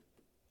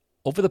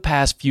Over the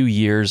past few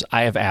years,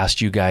 I have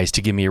asked you guys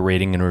to give me a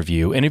rating and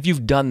review. And if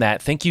you've done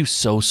that, thank you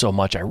so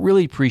much. I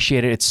really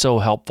appreciate it. It's so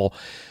helpful.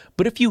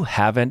 But if you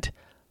haven't,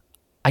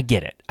 I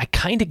get it. I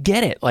kind of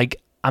get it.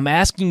 Like, I'm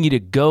asking you to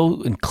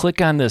go and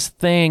click on this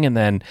thing, and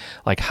then,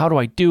 like, how do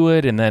I do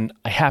it? And then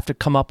I have to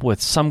come up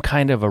with some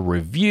kind of a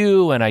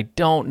review, and I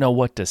don't know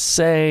what to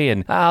say,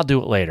 and I'll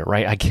do it later,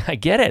 right? I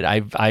get it.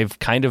 I've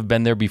kind of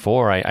been there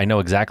before. I know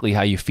exactly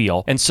how you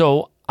feel. And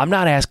so I'm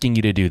not asking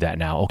you to do that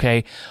now,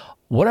 okay?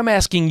 What I'm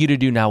asking you to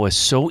do now is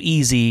so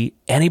easy.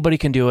 Anybody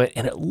can do it,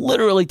 and it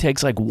literally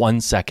takes like 1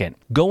 second.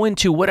 Go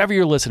into whatever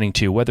you're listening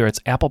to, whether it's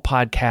Apple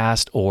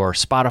Podcast or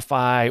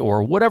Spotify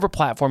or whatever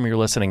platform you're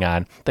listening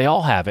on. They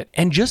all have it.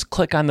 And just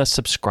click on the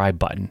subscribe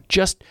button.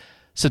 Just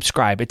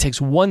subscribe. It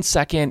takes 1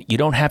 second. You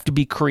don't have to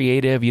be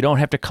creative. You don't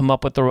have to come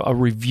up with a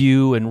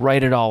review and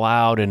write it all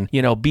out and,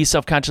 be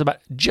self-conscious about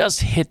it. Just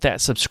hit that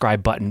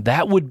subscribe button.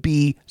 That would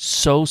be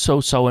so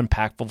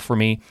impactful for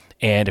me.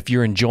 And if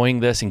you're enjoying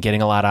this and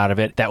getting a lot out of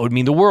it, that would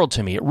mean the world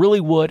to me. It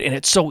really would. And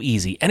it's so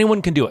easy.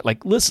 Anyone can do it.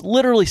 Like, let's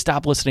literally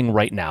stop listening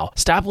right now.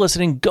 Stop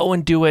listening. Go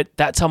and do it.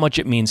 That's how much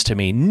it means to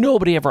me.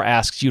 Nobody ever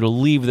asks you to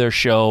leave their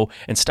show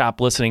and stop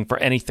listening for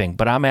anything.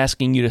 But I'm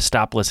asking you to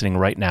stop listening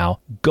right now.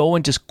 Go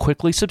and just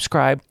quickly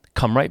subscribe.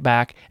 Come right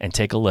back and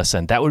take a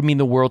listen. That would mean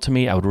the world to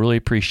me. I would really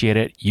appreciate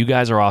it. You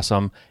guys are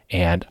awesome.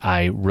 And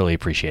I really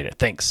appreciate it.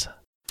 Thanks.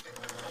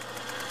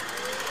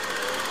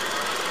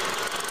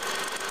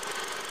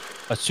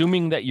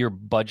 Assuming that you're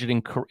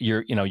budgeting,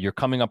 you're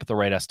coming up with the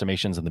right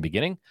estimations in the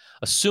beginning,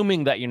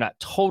 assuming that you're not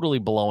totally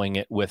blowing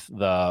it with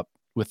the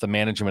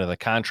management of the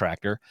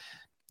contractor,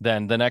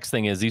 then the next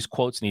thing is these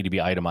quotes need to be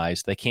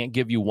itemized. They can't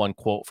give you one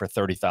quote for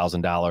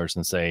 $30,000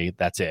 and say,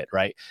 that's it,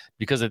 right?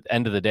 Because at the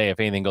end of the day, if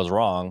anything goes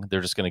wrong,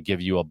 they're just going to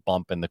give you a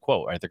bump in the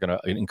quote, right? They're going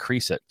to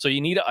increase it. So you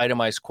need an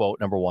itemized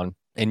quote, number one,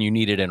 and you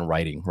need it in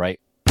writing, right?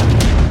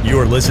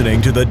 You're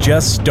listening to the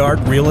Just Start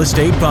Real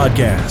Estate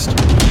Podcast.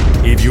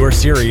 If you're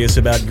serious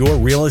about your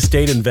real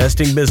estate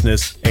investing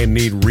business and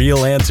need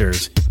real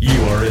answers, you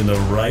are in the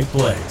right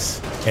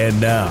place. And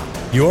now,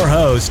 your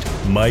host,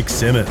 Mike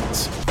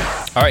Simmons.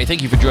 All right,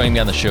 thank you for joining me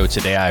on the show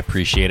today. I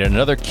appreciate it.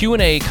 Another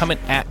Q&A coming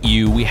at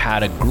you. We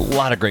had a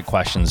lot of great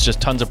questions,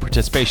 just tons of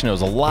participation. It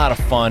was a lot of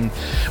fun.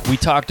 We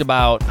talked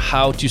about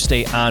how to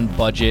stay on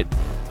budget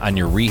on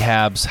your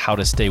rehabs, how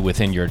to stay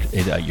within your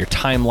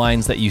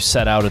timelines that you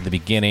set out at the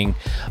beginning.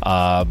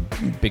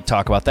 Big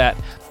talk about that.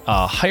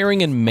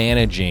 Hiring and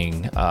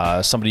managing.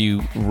 Somebody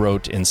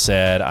wrote and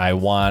said, I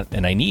want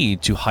and I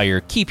need to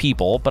hire key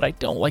people, but I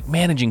don't like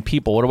managing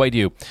people. What do I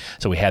do?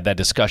 So we had that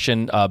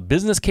discussion.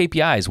 Business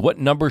KPIs. What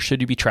numbers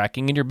should you be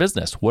tracking in your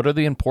business? What are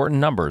the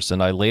important numbers?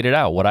 And I laid it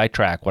out, what I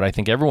track, what I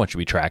think everyone should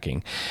be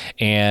tracking.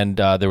 And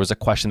there was a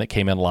question that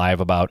came in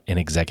live about an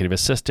executive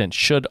assistant.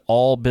 Should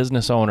all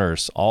business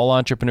owners, all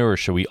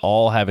entrepreneurs, should we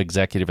all have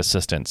executive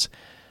assistants?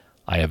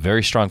 I have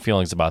very strong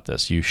feelings about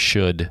this. You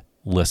should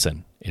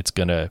listen. It's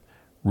going to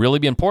really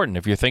be important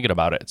if you're thinking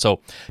about it. So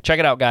check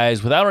it out,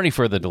 guys. Without any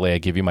further delay, I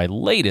give you my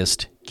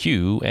latest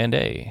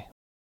Q&A.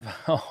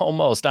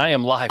 Almost. I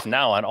am live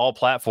now on all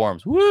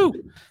platforms. Woo!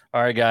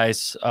 All right,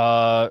 guys.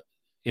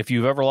 If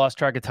you've ever lost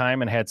track of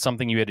time and had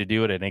something you had to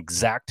do at an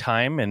exact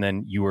time and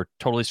then you were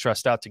totally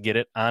stressed out to get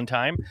it on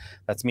time,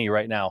 that's me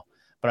right now.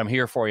 But I'm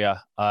here for you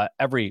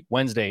every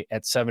Wednesday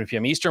at 7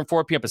 p.m. Eastern,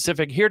 4 p.m.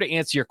 Pacific, here to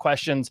answer your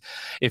questions.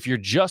 If you're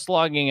just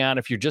logging on,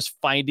 if you're just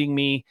finding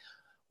me,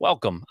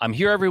 welcome. I'm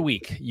here every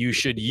week. You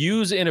should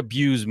use and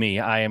abuse me.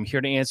 I am here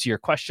to answer your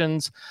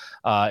questions.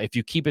 If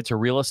you keep it to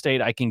real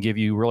estate, I can give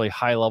you really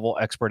high-level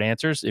expert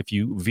answers. If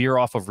you veer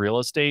off of real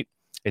estate,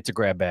 it's a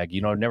grab bag.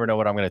 You never know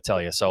what I'm going to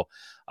tell you. So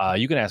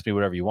you can ask me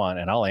whatever you want,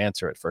 and I'll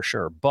answer it for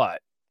sure. But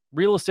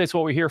real estate's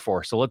what we're here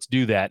for, so let's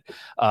do that.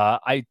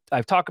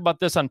 I've talked about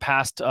this on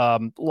past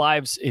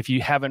lives. If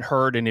you haven't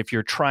heard, and if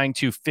you're trying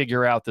to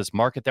figure out this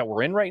market that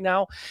we're in right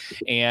now,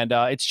 and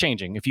it's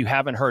changing. If you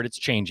haven't heard, it's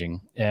changing.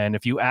 And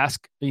if you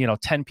ask,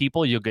 10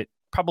 people, you'll get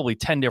probably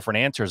 10 different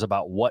answers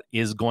about what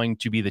is going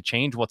to be the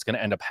change, what's going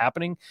to end up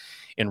happening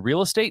in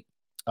real estate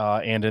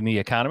and in the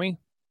economy.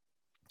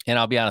 And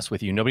I'll be honest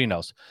with you, nobody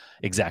knows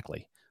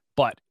exactly,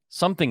 but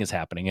something is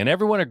happening, and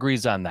everyone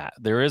agrees on that.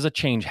 There is a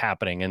change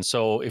happening. And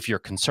so if you're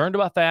concerned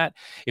about that,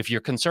 if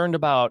you're concerned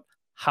about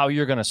how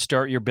you're going to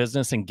start your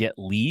business and get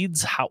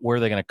leads, where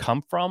they're going to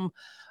come from,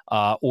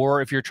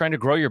 or if you're trying to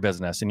grow your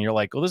business and you're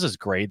like, oh, this is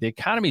great. The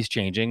economy's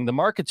changing. The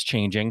market's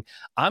changing.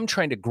 I'm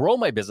trying to grow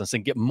my business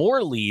and get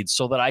more leads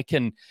so that I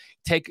can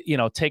take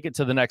it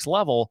to the next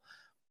level.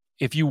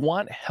 If you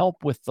want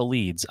help with the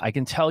leads, I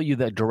can tell you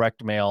that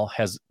direct mail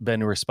has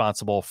been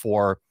responsible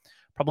for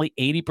probably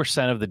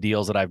 80% of the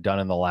deals that I've done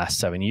in the last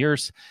 7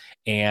 years.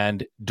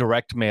 And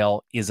direct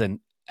mail is an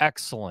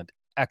excellent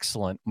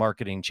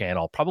marketing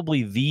channel,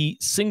 probably the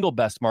single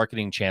best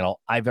marketing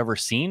channel I've ever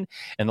seen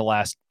in the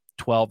last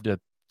 12 to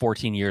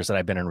 14 years that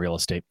I've been in real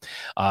estate.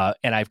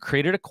 And I've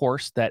created a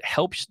course that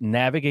helps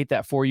navigate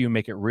that for you and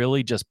make it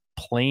really just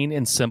plain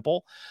and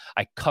simple.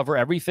 I cover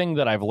everything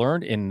that I've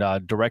learned in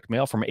direct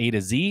mail from A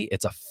to Z.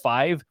 It's a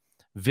 5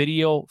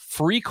 video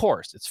free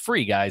course. It's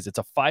free, guys. It's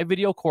a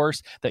 5-video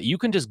course that you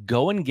can just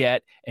go and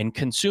get and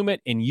consume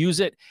it and use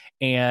it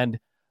and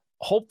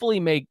hopefully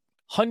make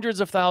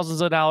hundreds of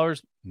thousands of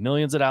dollars,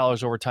 millions of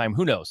dollars over time.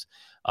 Who knows?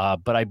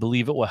 But I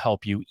believe it will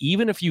help you.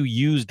 Even if you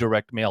use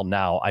direct mail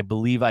now, I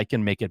believe I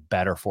can make it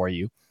better for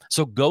you.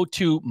 So go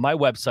to my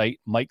website,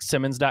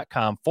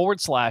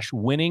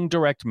 MikeSimmons.com/winning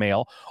direct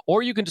mail,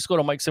 or you can just go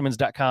to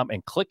MikeSimmons.com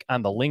and click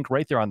on the link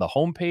right there on the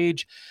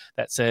homepage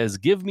that says,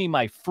 give me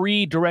my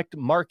free direct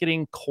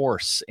marketing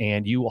course,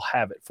 and you will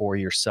have it for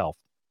yourself.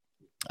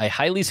 I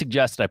highly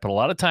suggest it. I put a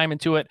lot of time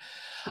into it.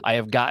 I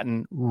have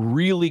gotten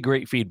really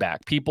great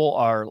feedback. People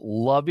are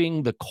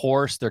loving the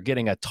course. They're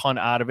getting a ton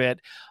out of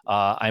it.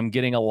 I'm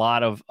getting a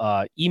lot of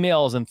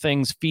emails and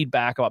things,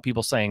 feedback about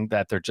people saying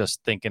that they're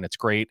just thinking it's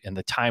great and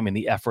the time and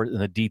the effort and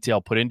the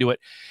detail put into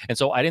it. And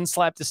so I didn't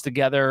slap this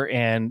together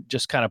and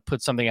just kind of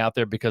put something out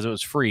there because it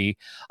was free.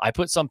 I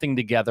put something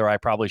together I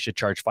probably should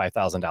charge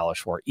 $5,000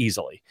 for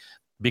easily,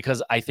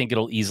 because I think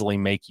it'll easily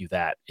make you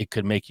that. It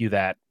could make you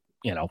that,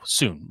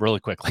 soon, really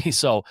quickly.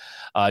 So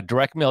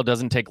direct mail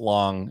doesn't take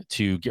long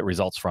to get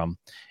results from.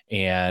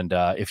 And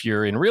if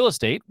you're in real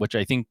estate, which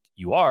I think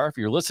you are, if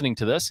you're listening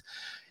to this,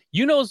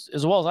 you know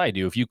as well as I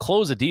do, if you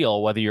close a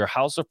deal, whether you're a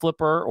house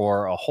flipper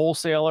or a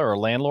wholesaler or a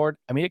landlord,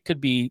 I mean, it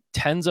could be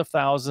tens of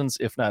thousands,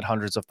 if not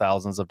hundreds of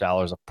thousands of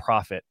dollars of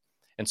profit.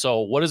 And so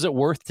what is it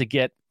worth to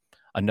get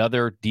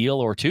another deal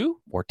or 2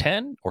 or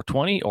 10 or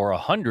 20 or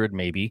 100,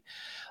 maybe?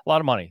 A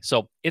lot of money.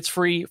 So it's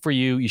free for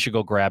you. You should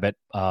go grab it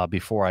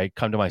before I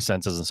come to my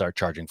senses and start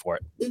charging for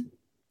it.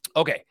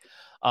 Okay.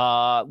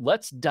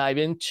 Let's dive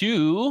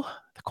into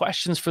the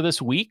questions for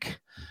this week.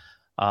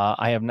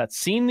 I have not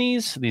seen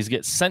these. These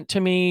get sent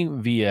to me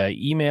via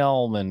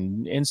email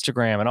and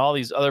Instagram and all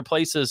these other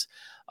places.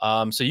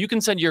 So you can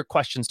send your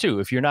questions too.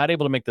 If you're not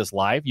able to make this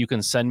live, you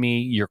can send me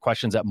your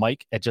questions at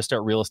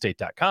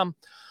mike@juststartrealestate.com,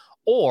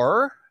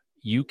 or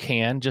you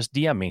can just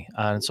DM me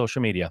on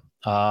social media.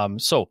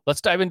 So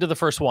let's dive into the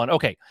first one.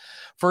 Okay.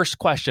 First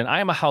question. I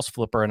am a house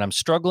flipper and I'm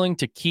struggling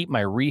to keep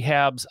my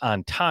rehabs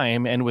on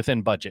time and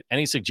within budget.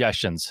 Any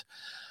suggestions?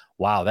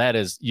 Wow.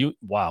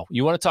 Wow.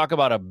 You want to talk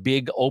about a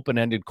big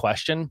open-ended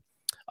question?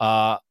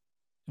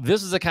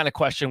 This is the kind of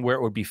question where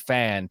it would be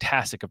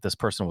fantastic if this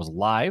person was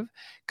live,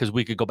 because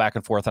we could go back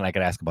and forth and I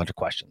could ask a bunch of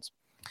questions.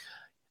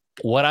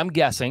 What I'm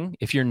guessing,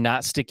 if you're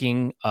not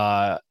sticking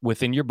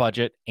within your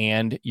budget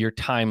and your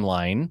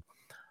timeline,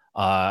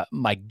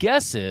 my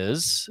guess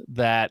is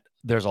that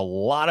there's a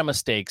lot of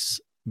mistakes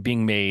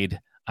being made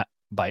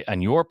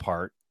on your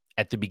part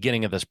at the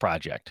beginning of this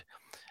project.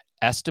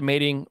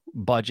 Estimating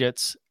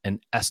budgets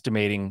and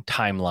estimating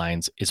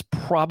timelines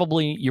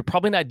you're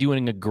probably not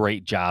doing a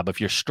great job if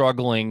you're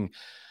struggling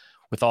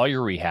with all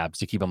your rehabs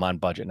to keep them on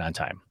budget and on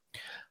time.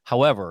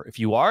 However, if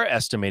you are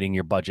estimating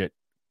your budget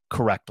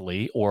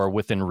correctly or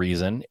within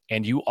reason,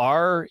 and you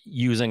are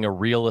using a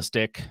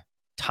realistic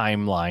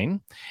timeline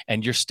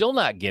and you're still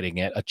not getting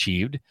it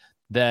achieved,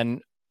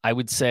 then I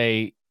would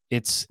say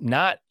it's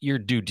not your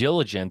due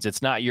diligence.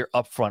 It's not your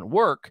upfront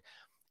work.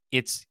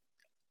 It's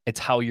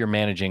how you're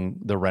managing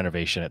the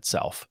renovation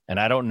itself. And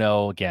I don't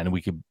know, again,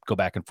 we could go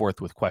back and forth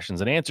with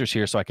questions and answers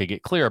here so I could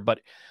get clear, but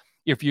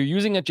if you're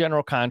using a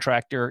general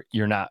contractor,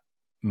 you're not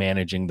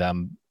managing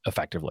them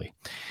effectively.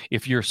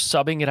 If you're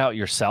subbing it out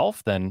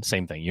yourself, then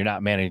same thing. You're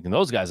not managing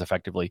those guys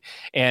effectively.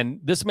 And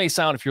this may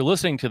sound, if you're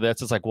listening to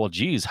this, it's like, well,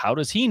 geez, how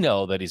does he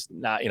know that he's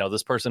not,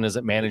 this person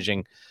isn't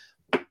managing?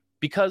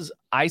 Because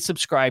I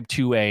subscribe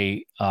to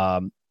a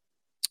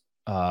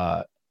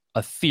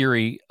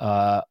theory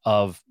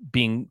of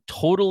being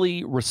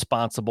totally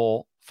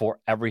responsible for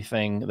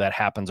everything that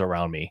happens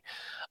around me.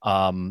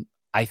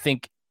 I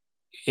think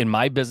in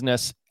my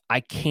business, I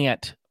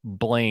can't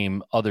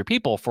blame other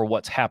people for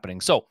what's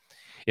happening. So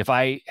if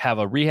I have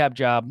a rehab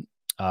job,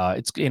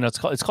 it's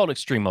called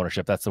Extreme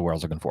Ownership. That's the word I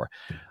was looking for.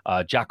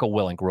 Jocko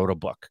Willink wrote a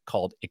book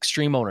called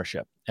Extreme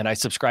Ownership, and I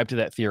subscribe to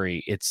that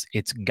theory. It's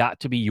got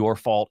to be your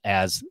fault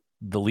as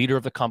the leader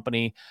of the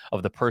company,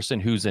 of the person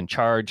who's in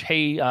charge.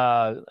 Hey,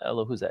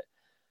 hello, who's that?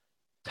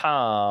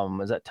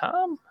 Tom. Is that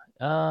Tom?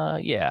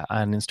 Yeah,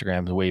 on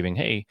Instagram, waving.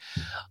 Hey,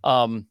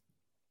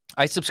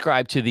 I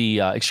subscribe to the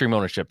extreme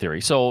ownership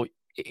theory. So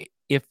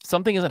if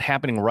something isn't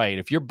happening right,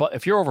 if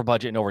you're over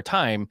budget and over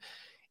time,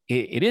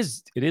 it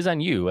is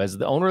on you as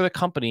the owner of the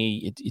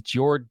company. It's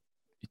your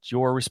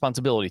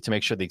responsibility to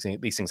make sure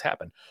these things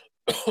happen.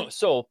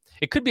 So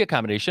it could be a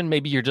combination.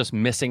 Maybe you're just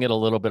missing it a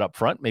little bit up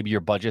front. Maybe your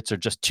budgets are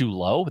just too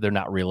low. They're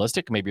not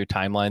realistic. Maybe your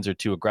timelines are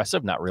too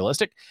aggressive, not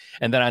realistic.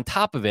 And then on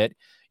top of it,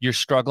 you're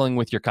struggling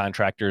with your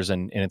contractors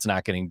and it's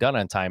not getting done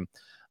on time.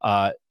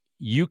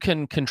 You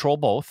can control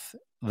both.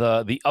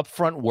 The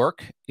upfront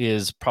work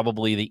is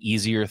probably the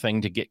easier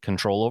thing to get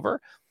control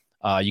over.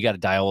 You got to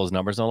dial those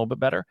numbers a little bit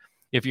better.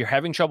 If you're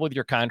having trouble with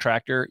your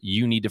contractor,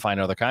 you need to find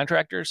other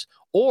contractors,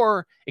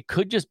 or it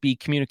could just be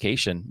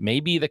communication.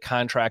 Maybe the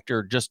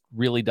contractor just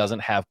really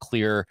doesn't have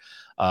clear,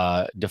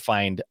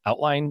 defined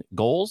outline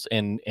goals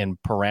and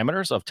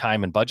parameters of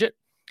time and budget.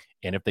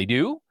 And if they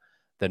do,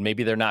 then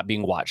maybe they're not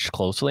being watched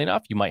closely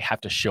enough. You might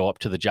have to show up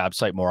to the job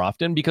site more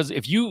often, because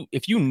if you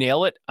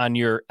nail it on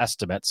your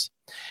estimates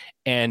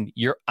and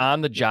you're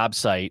on the job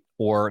site,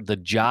 or the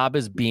job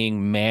is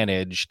being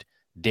managed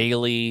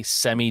daily,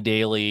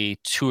 semi-daily,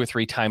 2 or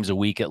 3 times a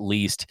week at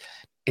least,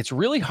 it's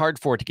really hard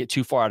for it to get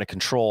too far out of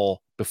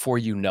control before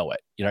you know it.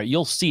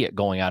 You'll see it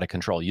going out of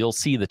control. You'll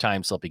see the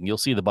time slipping. You'll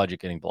see the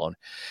budget getting blown.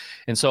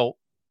 And so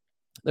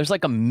there's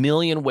like a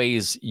million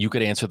ways you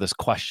could answer this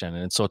question.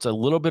 And so it's a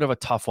little bit of a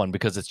tough one,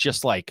 because it's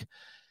just like,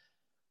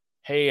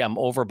 hey, I'm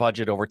over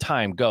budget over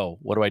time. Go.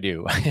 What do I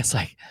do? It's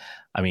like,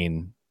 I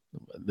mean,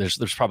 there's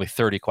probably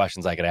 30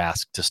 questions I could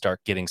ask to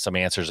start getting some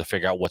answers to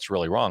figure out what's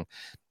really wrong.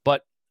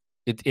 But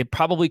it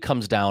probably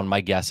comes down,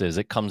 my guess is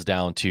it comes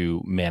down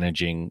to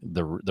managing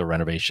the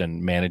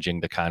renovation,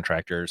 managing the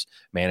contractors,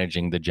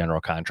 managing the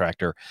general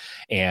contractor,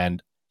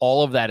 and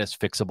all of that is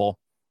fixable.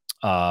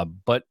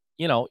 But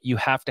you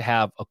have to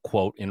have a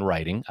quote in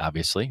writing,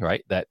 obviously,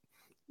 right?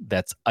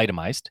 That's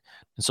itemized.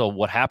 And so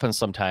what happens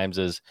sometimes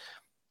is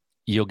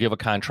you'll give a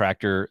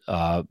contractor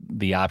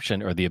the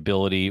option or the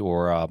ability,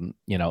 or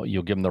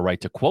you'll give them the right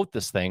to quote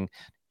this thing,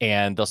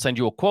 and they'll send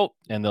you a quote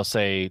and they'll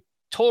say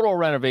total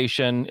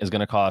renovation is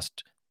going to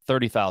cost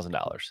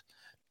 $30,000,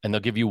 and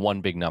they'll give you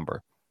one big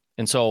number.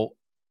 And so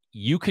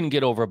you can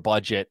get over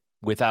budget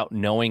without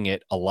knowing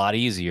it a lot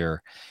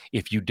easier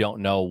if you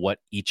don't know what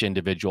each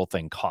individual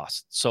thing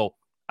costs. So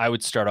I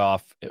would start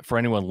off, for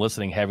anyone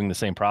listening having the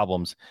same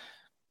problems,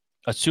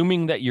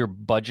 assuming that you're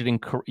budgeting,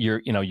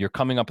 you're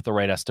coming up with the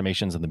right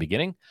estimations in the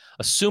beginning,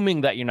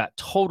 assuming that you're not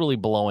totally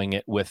blowing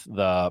it with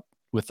the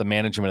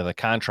management of the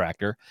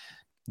contractor.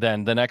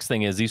 Then the next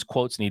thing is these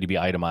quotes need to be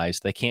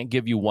itemized. They can't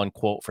give you one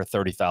quote for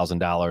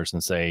 $30,000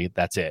 and say,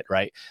 that's it,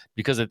 right?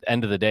 Because at the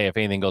end of the day, if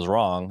anything goes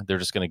wrong, they're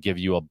just going to give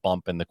you a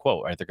bump in the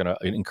quote, right? They're going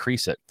to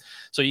increase it.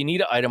 So you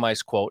need an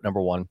itemized quote,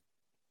 number one,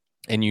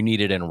 and you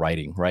need it in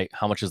writing, right?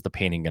 How much is the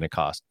painting going to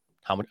cost?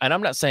 How much? And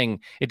I'm not saying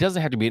it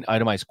doesn't have to be an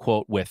itemized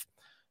quote with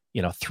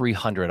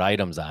 300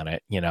 items on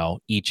it,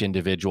 each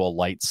individual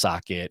light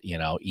socket,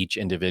 each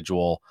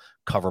individual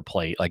cover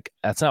plate. Like,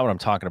 that's not what I'm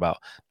talking about.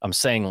 I'm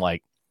saying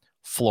like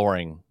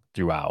flooring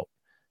throughout,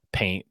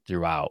 paint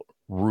throughout,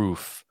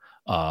 roof,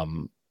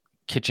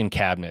 kitchen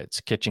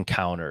cabinets, kitchen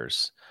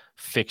counters,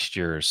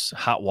 fixtures,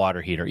 hot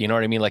water heater. You know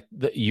what I mean? Like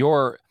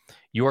your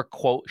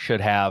quote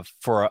should have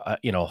for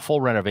a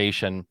full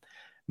renovation,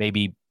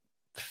 maybe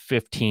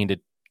 15 to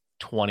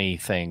 20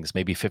 things,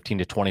 maybe 15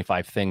 to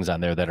 25 things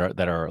on there that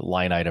are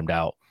line itemed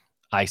out.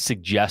 I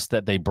suggest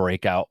that they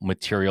break out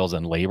materials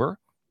and labor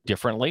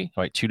differently,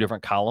 right? 2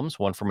 different columns,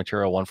 one for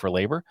material, one for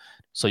labor.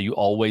 So you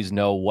always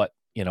know what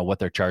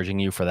they're charging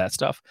you for that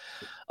stuff.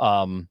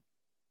 And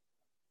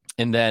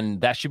then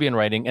that should be in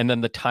writing. And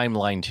then the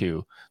timeline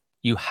too.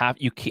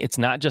 It's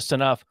not just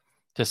enough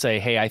to say,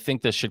 hey, I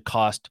think this should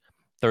cost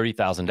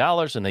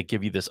 $30,000, and they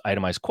give you this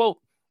itemized quote,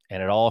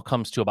 and it all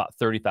comes to about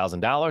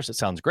 $30,000. It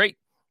sounds great.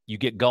 You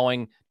get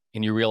going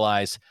and you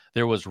realize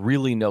there was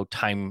really no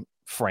time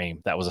frame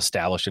that was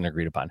established and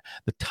agreed upon.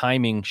 The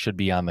timing should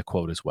be on the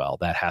quote as well.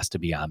 That has to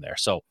be on there.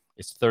 So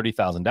it's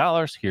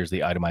 $30,000. Here's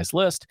the itemized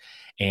list,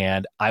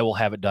 and I will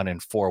have it done in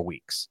 4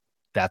 weeks.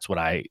 That's what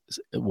I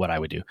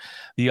would do.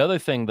 The other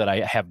thing that I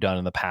have done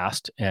in the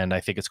past, and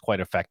I think it's quite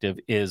effective,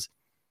 is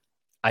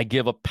I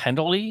give a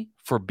penalty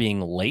for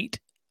being late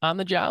on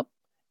the job,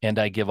 and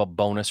I give a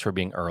bonus for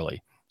being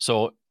early.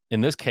 So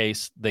in this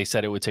case, they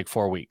said it would take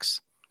 4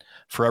 weeks.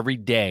 For every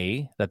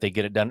day that they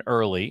get it done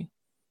early,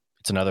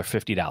 it's another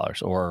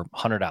 $50 or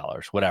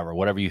 $100,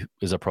 whatever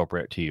is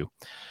appropriate to you.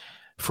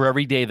 For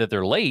every day that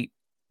they're late,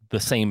 the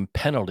same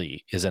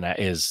penalty is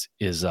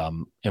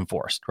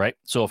enforced, right?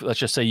 So let's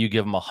just say you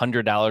give them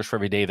 $100 for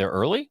every day they're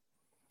early,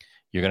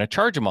 you're going to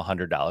charge them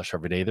 $100 for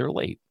every day they're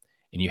late,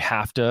 and you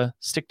have to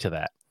stick to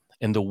that.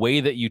 And the way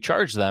that you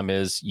charge them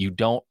is you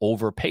don't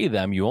overpay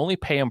them. You only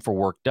pay them for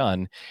work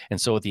done. And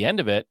so at the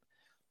end of it,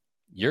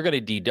 you're going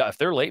to deduct, if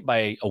they're late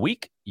by a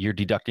week, you're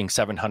deducting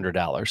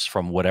 $700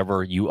 from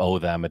whatever you owe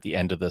them at the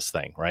end of this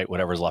thing, right?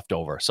 Whatever's left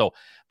over. So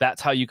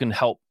that's how you can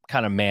help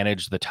kind of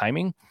manage the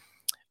timing.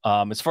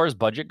 As far as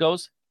budget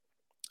goes,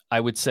 I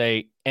would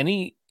say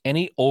any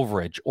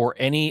overage or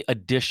any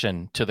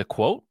addition to the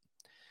quote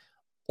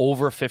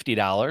over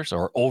 $50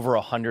 or over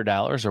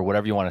 $100 or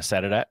whatever you want to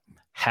set it at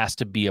has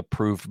to be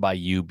approved by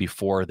you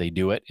before they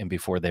do it and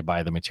before they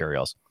buy the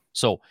materials.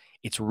 So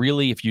it's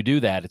really, if you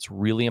do that, it's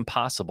really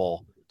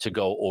impossible to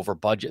go over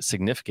budget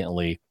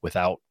significantly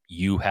without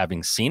you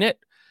having seen it,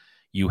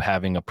 you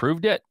having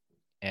approved it,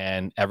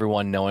 and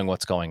everyone knowing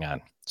what's going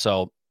on.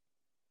 So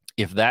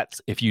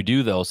if you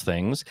do those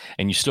things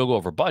and you still go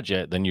over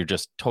budget, then you're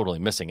just totally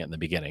missing it in the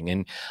beginning.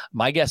 And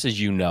my guess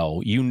is you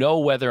know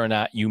whether or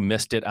not you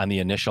missed it on the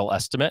initial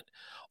estimate,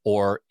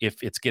 or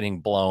if it's getting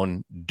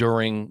blown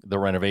during the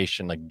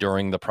renovation, like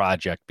during the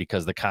project,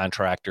 because the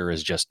contractor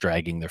is just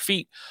dragging their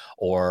feet,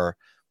 or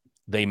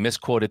they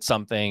misquoted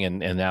something and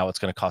now it's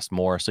going to cost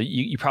more. So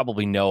you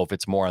probably know if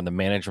it's more on the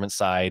management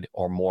side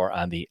or more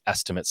on the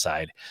estimate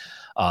side.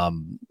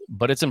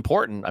 But it's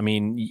important. I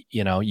mean,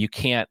 you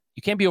can't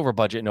be over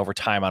budget and over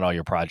time on all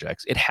your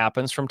projects. It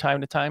happens from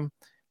time to time,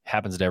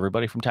 happens to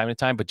everybody from time to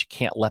time, but you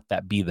can't let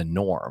that be the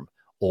norm,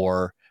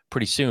 or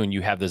pretty soon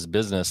you have this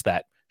business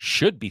that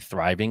should be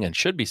thriving and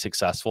should be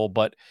successful,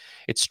 but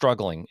it's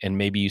struggling, and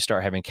maybe you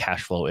start having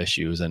cash flow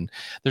issues. And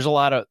there's a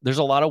lot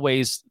of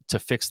ways to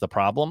fix the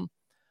problem,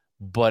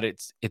 but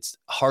it's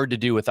hard to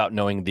do without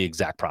knowing the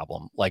exact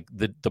problem. Like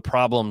the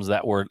problems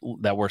that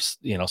were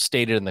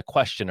stated in the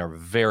question are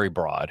very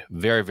broad,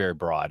 very, very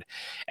broad.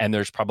 And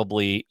there's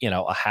probably,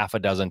 a half a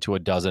dozen to a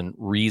dozen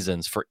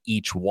reasons for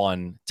each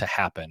one to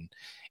happen.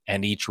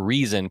 And each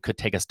reason could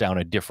take us down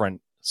a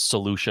different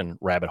solution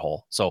rabbit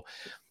hole. So,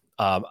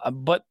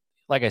 but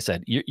like I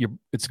said,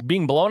 it's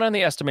being blown on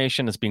the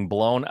estimation, it's being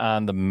blown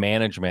on the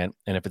management.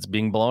 And if it's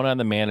being blown on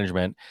the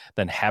management,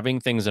 then having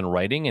things in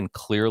writing and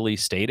clearly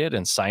stated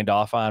and signed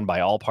off on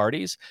by all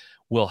parties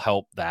will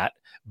help that.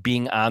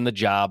 Being on the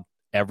job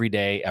every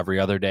day, every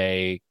other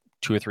day,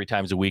 2 or 3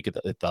 times a week at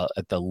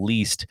the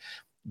least,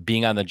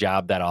 being on the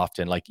job that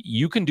often, like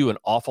you can do an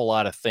awful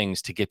lot of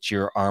things to get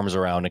your arms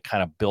around and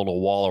kind of build a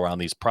wall around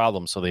these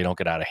problems so they don't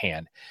get out of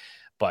hand.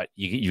 But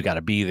you got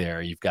to be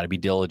there. You've got to be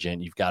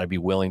diligent. You've got to be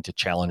willing to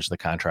challenge the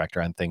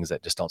contractor on things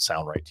that just don't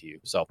sound right to you.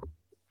 So,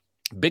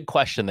 big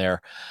question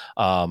there.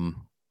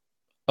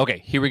 Okay,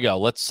 here we go.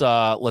 Let's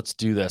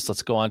do this.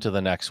 Let's go on to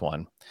the next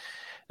one.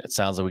 It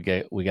sounds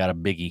like we got a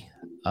biggie.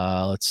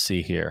 Let's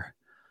see here.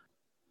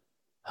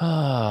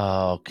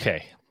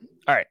 Okay.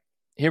 All right.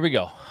 Here we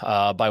go.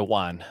 By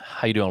Juan.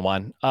 How you doing,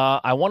 Juan?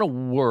 I want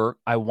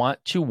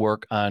to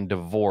work on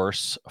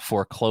divorce,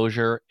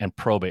 foreclosure, and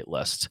probate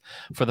lists.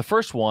 For the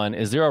first one,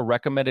 is there a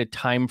recommended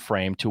time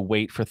frame to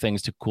wait for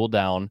things to cool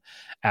down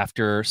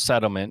after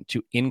settlement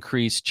to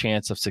increase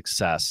chance of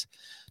success?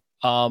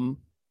 No.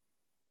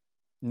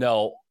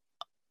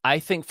 I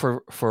think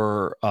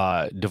for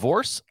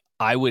divorce,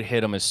 I would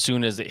hit them as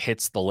soon as it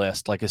hits the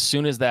list. Like as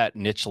soon as that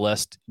niche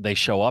list, they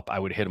show up, I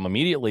would hit them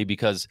immediately,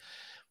 because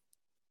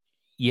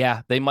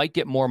yeah, they might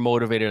get more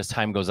motivated as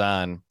time goes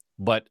on,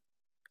 but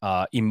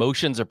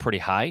emotions are pretty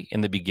high in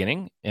the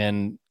beginning.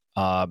 And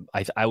I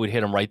would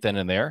hit them right then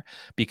and there,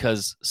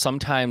 because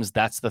sometimes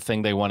that's the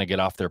thing they want to get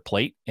off their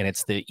plate, and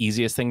it's the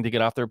easiest thing to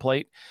get off their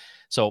plate.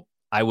 So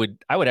I would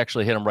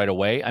actually hit them right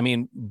away. I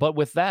mean, but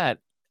with that,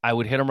 I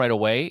would hit them right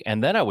away,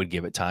 and then I would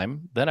give it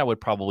time. Then I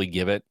would probably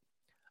give it,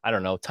 I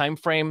don't know, time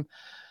frame.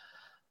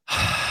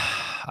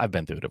 I've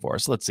been through a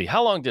divorce. Let's see.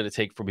 How long did it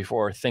take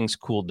before things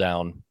cooled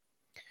down?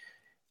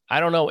 I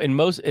don't know. In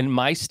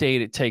my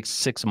state, it takes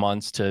 6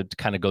 months to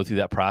kind of go through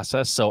that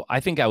process. So I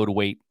think I would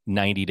wait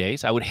 90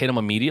 days. I would hit them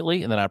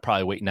immediately, and then I'd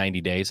probably wait 90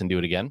 days and do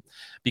it again.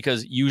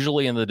 Because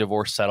usually in the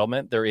divorce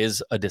settlement, there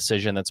is a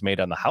decision that's made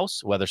on the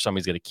house, whether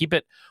somebody's going to keep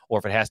it or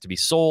if it has to be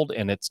sold,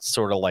 and it's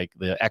sort of like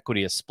the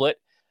equity is split.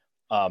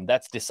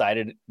 That's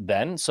decided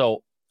then.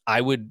 So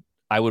I would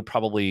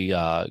probably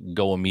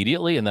go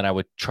immediately, and then I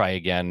would try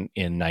again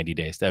in 90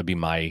 days. That would be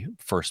my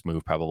first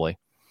move, probably.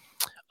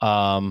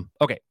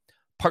 Okay.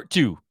 Part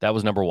 2, that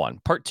was number 1.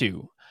 Part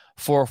 2,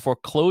 for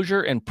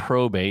foreclosure and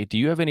probate, do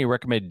you have any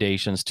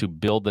recommendations to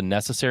build the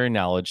necessary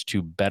knowledge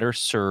to better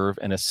serve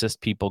and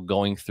assist people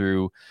going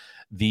through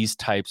these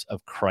types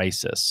of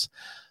crisis?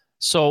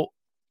 So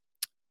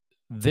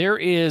there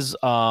is,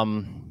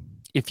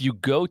 if you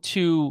go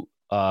to,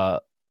 I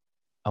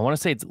want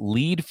to say it's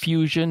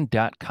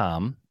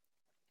leadfusion.com,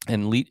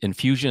 and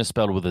Fusion is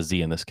spelled with a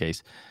Z in this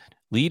case,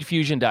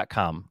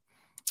 leadfusion.com.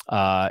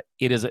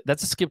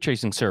 That's a skip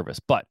tracing service,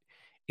 but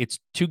it's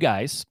 2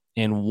 guys,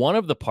 and one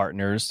of the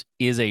partners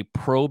is a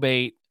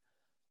probate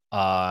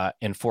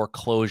and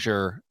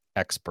foreclosure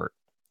expert,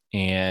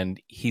 and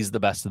he's the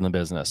best in the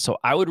business. So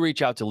I would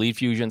reach out to Lead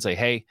Fusion and say,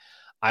 hey,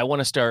 I want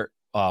to start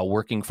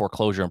working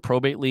foreclosure and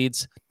probate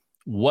leads.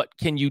 What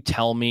can you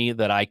tell me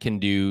that I can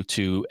do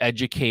to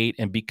educate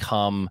and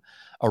become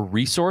a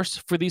resource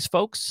for these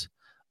folks,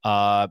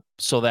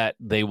 so that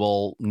they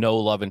will know,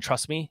 love, and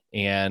trust me,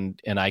 and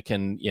I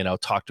can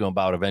talk to them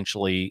about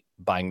eventually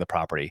buying the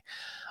property.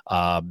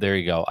 There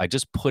you go. I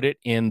just put it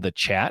in the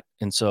chat,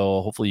 and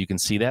so hopefully you can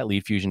see that,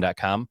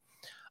 leadfusion.com.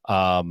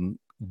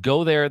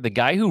 Go there. The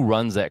guy who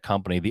runs that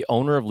company, the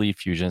owner of Lead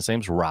Fusion, his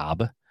name's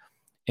Rob.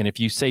 And if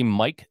you say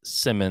Mike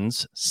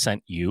Simmons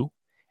sent you,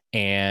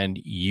 and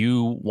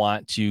you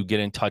want to get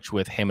in touch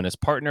with him and his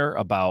partner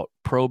about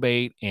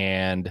probate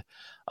and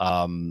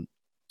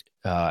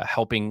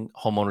helping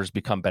homeowners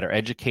become better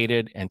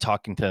educated and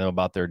talking to them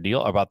about their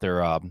deal, about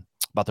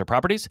their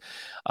properties,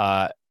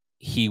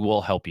 he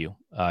will help you.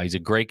 He's a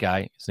great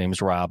guy. His name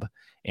is Rob,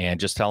 and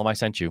just tell him I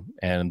sent you.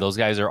 And those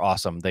guys are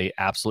awesome. They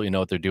absolutely know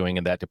what they're doing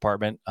in that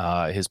department.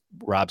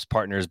 Rob's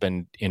partner has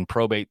been in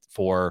probate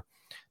for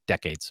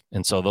decades.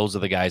 And so those are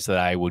the guys that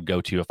I would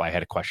go to if I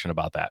had a question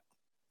about that.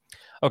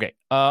 Okay.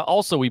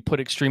 Also, we put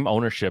Extreme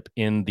Ownership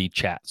in the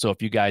chat. So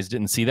if you guys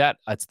didn't see that,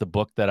 that's the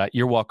book that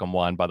you're welcome,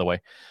 Juan, by the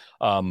way.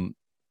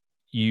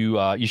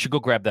 you should go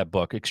grab that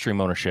book,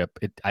 Extreme Ownership.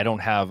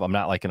 I'm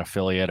not like an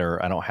affiliate,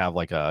 or I don't have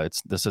like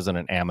this isn't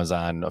an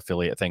Amazon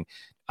affiliate thing.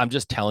 I'm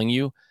just telling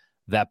you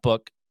that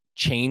book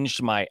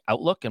changed my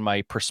outlook and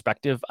my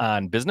perspective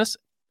on business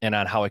and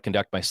on how I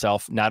conduct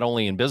myself, not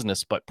only in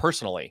business, but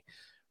personally,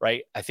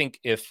 right? I think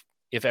if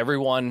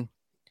everyone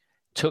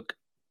took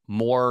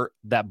more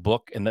that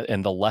book and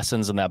the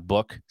lessons in that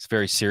book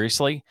very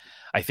seriously,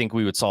 I think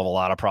we would solve a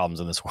lot of problems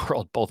in this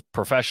world, both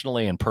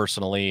professionally and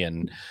personally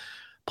and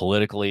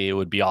politically. It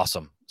would be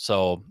awesome.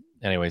 So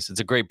anyways, it's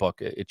a great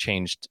book. It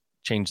changed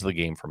the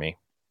game for me.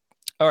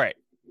 All right.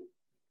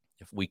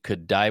 If we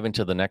could dive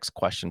into the next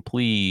question,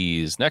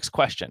 please. Next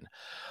question.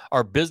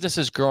 Our business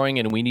is growing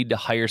and we need to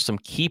hire some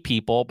key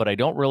people, but I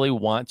don't really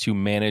want to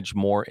manage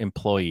more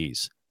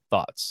employees.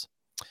 Thoughts?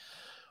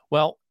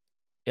 Well,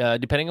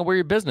 depending on where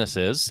your business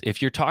is,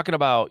 if you're talking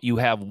about you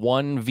have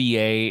one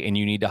VA and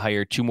you need to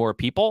hire 2 more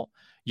people,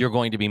 you're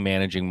going to be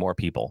managing more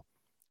people.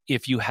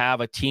 If you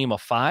have a team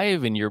of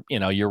 5 and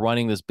you're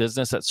running this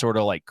business that's sort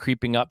of like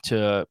creeping up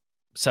to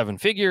 7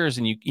 figures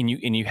and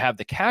you have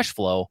the cash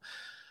flow,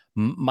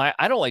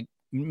 I don't like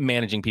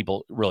managing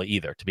people really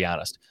either, to be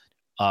honest.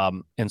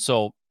 And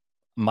so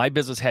my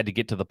business had to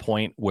get to the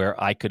point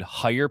where I could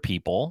hire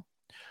people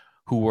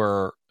who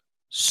were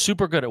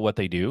super good at what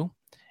they do,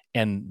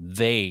 and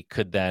they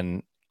could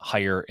then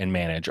hire and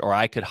manage, or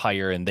I could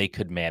hire and they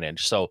could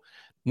manage. So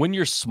when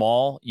you're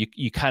small,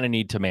 you kind of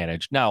need to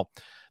manage. Now,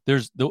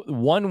 there's the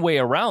one way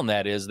around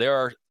that is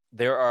there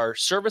are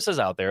services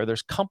out there,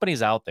 there's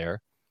companies out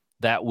there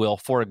that will,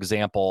 for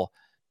example,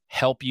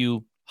 help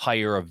you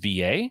hire a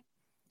VA,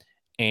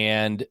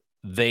 and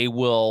they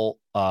will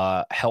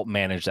help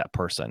manage that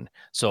person.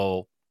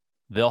 So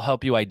they'll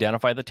help you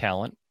identify the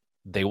talent.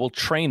 They will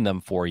train them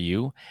for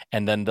you,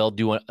 and then they'll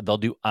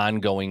do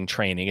ongoing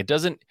training.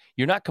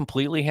 You're not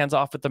completely hands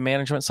off with the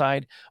management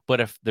side,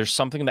 but if there's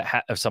something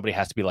if somebody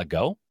has to be let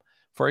go,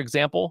 for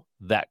example,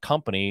 that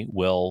company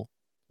will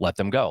let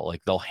them go.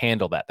 Like they'll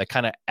handle that. They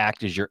kind of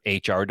act as your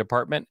HR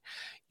department.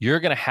 You're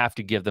going to have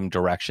to give them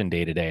direction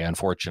day to day,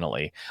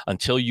 unfortunately,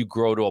 until you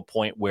grow to a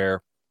point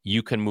where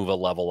you can move a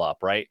level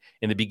up, right?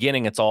 In the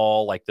beginning, it's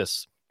all like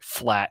this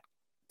flat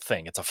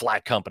thing. It's a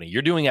flat company.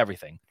 You're doing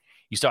everything.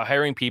 You start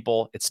hiring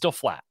people, it's still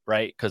flat,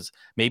 right? Because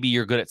maybe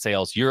you're good at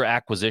sales, you're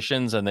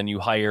acquisitions, and then you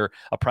hire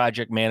a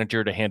project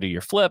manager to handle your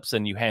flips,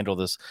 and you handle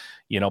this,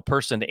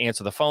 person to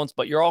answer the phones,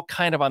 but you're all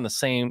kind of on the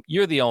same,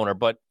 you're the owner,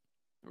 but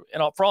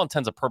for all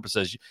intents and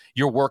purposes,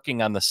 you're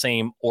working on the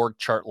same org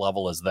chart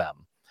level as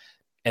them.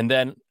 And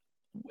then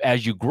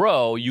as you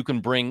grow, you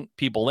can bring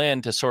people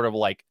in to sort of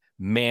like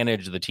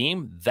manage the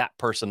team. That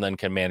person then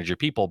can manage your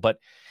people. But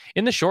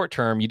in the short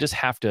term, you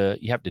have to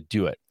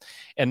do it.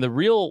 And the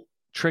real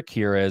trick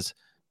here is,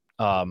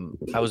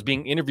 I was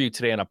being interviewed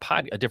today on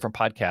a different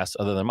podcast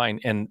other than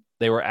mine, and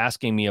they were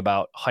asking me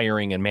about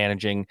hiring and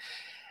managing.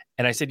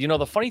 And I said,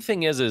 the funny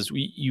thing is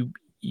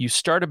you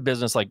start a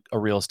business like a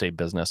real estate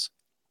business,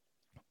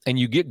 and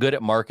you get good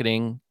at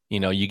marketing.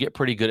 You get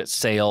pretty good at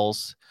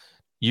sales.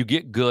 You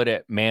get good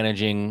at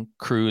managing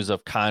crews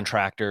of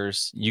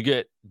contractors. You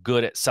get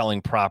good at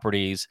selling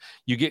properties.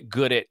 You get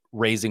good at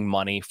raising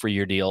money for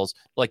your deals.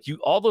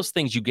 All those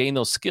things, you gain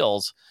those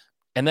skills.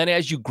 And then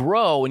as you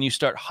grow and you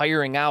start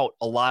hiring out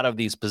a lot of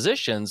these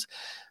positions,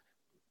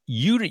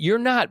 you're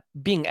not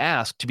being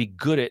asked to be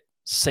good at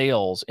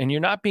sales, and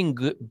you're not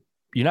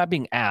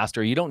being asked,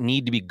 or you don't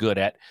need to be good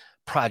at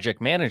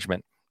project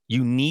management.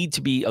 You need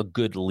to be a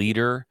good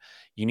leader.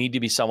 You need to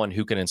be someone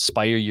who can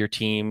inspire your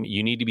team.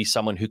 You need to be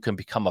someone who can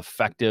become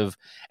effective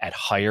at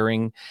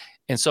hiring.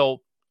 And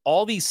so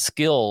all these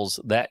skills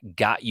that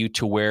got you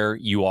to where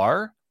you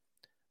are,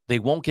 they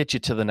won't get you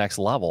to the next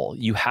level.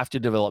 You have to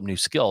develop new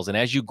skills. And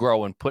as you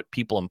grow and put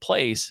people in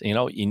place,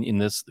 in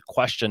this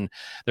question,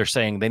 they're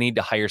saying they need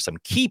to hire some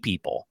key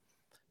people.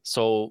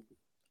 So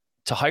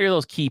to hire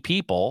those key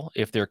people,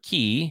 if they're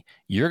key,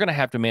 you're going to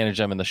have to manage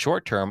them in the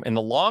short term. In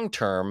the long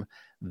term,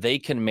 they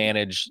can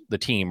manage the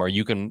team, or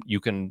you can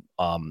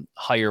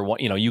hire one,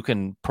 you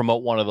can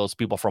promote one of those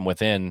people from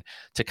within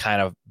to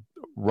kind of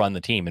run the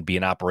team and be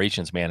an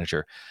operations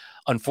manager.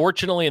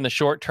 Unfortunately, in the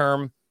short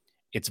term,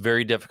 it's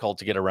very difficult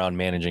to get around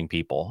managing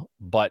people,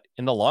 but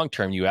in the long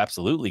term, you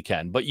absolutely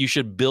can. But you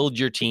should build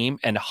your team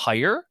and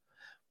hire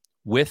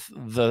with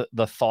the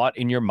thought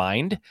in your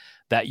mind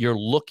that you're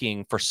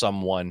looking for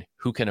someone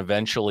who can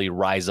eventually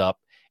rise up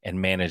and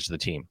manage the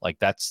team. Like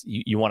that's,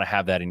 you want to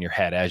have that in your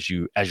head as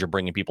you're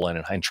bringing people in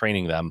and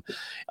training them.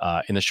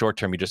 In the short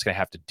term, you're just going to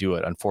have to do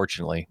it.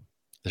 Unfortunately,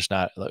 there's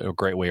not a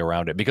great way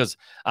around it, because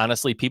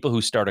honestly, people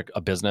who start a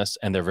business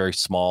and they're very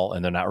small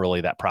and they're not really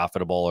that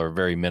profitable or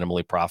very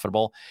minimally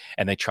profitable,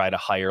 and they try to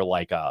hire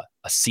like a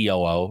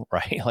COO,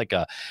 right? Like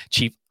a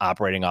chief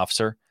operating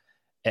officer,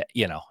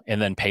 and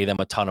then pay them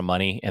a ton of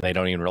money, and they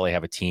don't even really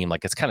have a team.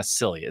 Like, it's kind of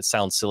silly. It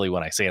sounds silly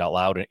when I say it out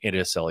loud, and it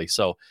is silly.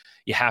 So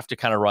you have to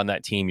kind of run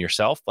that team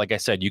yourself. Like I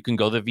said, you can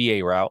go the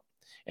VA route,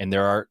 and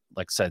there are,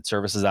 like I said,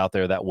 services out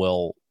there that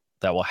will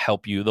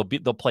help you.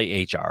 They'll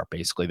play HR,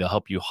 basically. They'll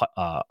help you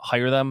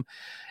hire them,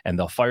 and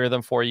they'll fire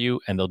them for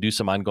you, and they'll do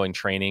some ongoing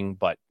training.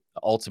 But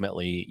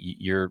ultimately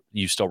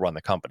you still run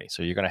the company.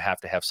 So you're going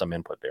to have some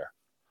input there.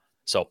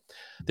 So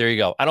there you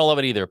go. I don't love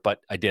it either, but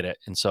I did it.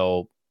 And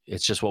so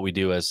it's just what we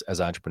do as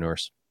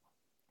entrepreneurs.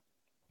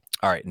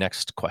 All right,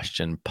 next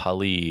question,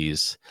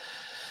 please.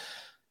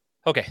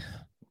 Okay.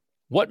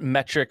 What are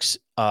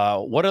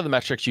the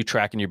metrics you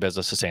track in your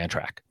business to stay on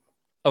track?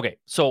 Okay,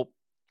 so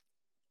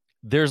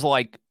there's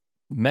like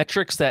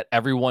metrics that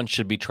everyone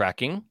should be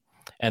tracking.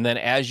 And then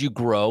as you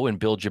grow and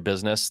build your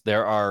business,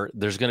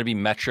 there's going to be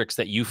metrics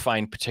that you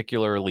find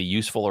particularly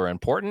useful or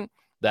important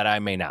that I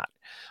may not.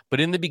 But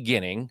in the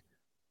beginning,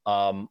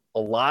 a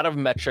lot of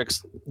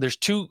metrics, there's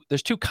two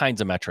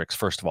kinds of metrics.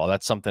 First of all,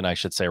 that's something I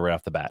should say right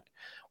off the bat.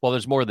 Well,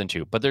 there's more than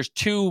two, but there's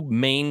two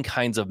main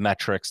kinds of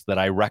metrics that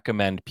I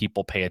recommend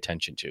people pay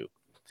attention to.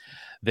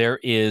 There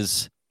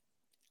is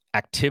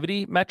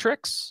activity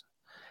metrics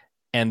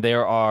and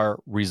there are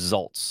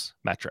results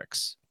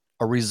metrics.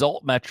 A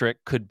result metric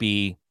could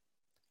be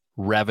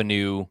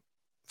revenue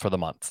for the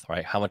month,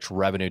 right? How much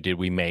revenue did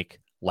we make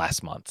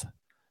last month?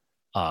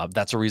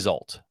 That's a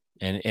result.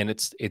 And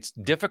it's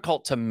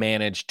difficult to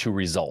manage two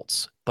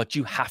results, but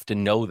you have to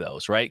know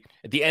those, right?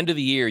 At the end of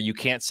the year, you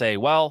can't say,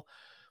 well,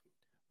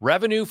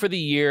 revenue for the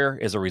year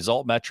is a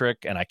result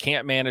metric and I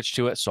can't manage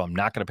to it, so I'm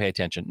not going to pay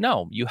attention.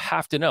 No, you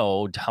have to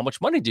know how much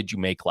money did you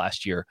make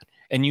last year?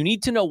 And you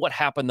need to know what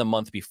happened the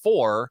month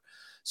before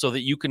so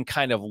that you can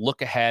kind of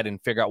look ahead and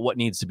figure out what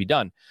needs to be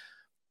done.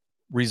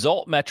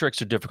 Result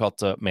metrics are difficult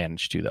to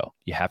manage too, though.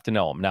 You have to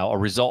know them. Now, a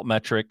result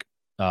metric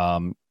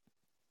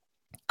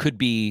could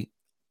be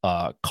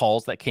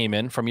calls that came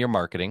in from your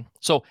marketing.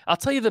 So I'll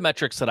tell you the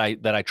metrics that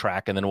I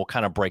track, and then we'll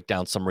kind of break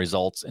down some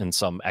results and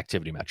some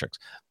activity metrics.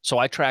 So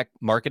I track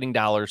marketing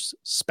dollars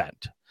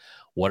spent.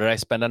 What did I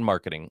spend on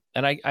marketing?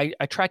 And I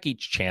track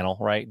each channel,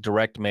 right?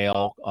 Direct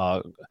mail,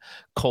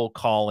 cold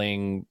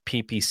calling,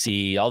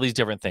 PPC, all these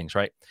different things,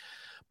 right?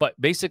 But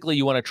basically,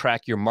 you want to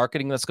track your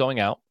marketing that's going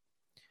out.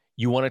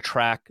 You want to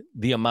track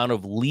the amount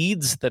of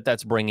leads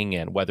that's bringing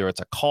in, whether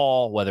it's a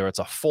call, whether it's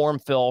a form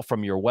fill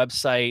from your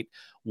website,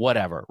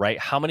 whatever, right?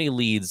 How many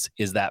leads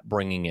is that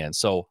bringing in?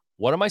 So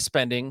what am I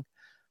spending?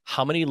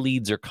 How many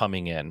leads are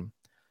coming in?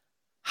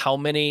 How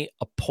many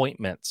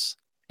appointments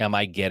am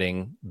I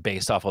getting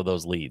based off of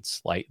those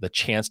leads? Like the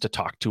chance to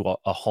talk to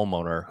a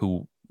homeowner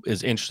who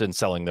is interested in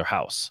selling their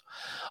house.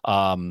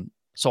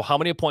 So how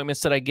many appointments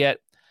did I get?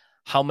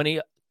 How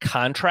many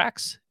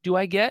contracts do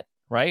I get?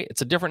 Right?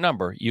 It's a different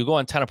number. You go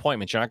on 10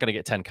 appointments, you're not going to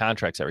get 10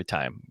 contracts every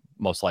time,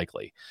 most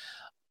likely.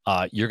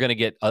 You're going to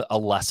get a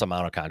less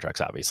amount of contracts,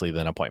 obviously,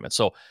 than appointments.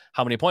 So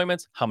how many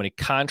appointments, how many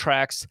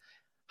contracts,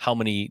 how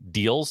many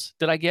deals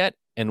did I get,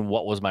 and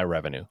what was my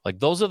revenue? Like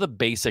those are the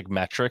basic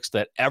metrics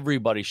that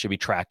everybody should be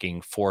tracking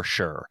for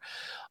sure.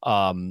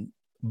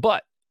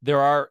 But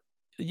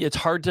it's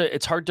hard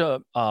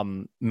to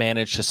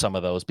manage to some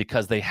of those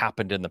because they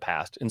happened in the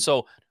past. And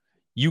so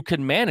you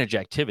can manage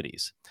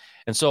activities.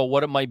 And so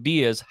what it might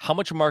be is how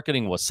much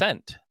marketing was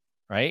sent,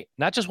 right?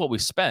 Not just what we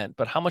spent,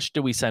 but how much did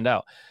we send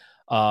out?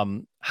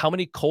 How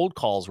many cold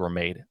calls were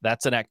made?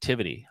 That's an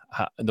activity.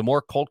 The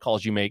more cold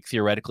calls you make,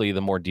 theoretically,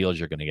 the more deals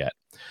you're going to get.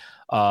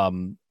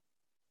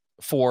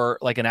 For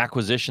like an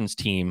acquisitions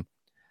team,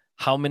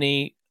 how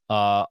many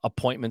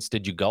appointments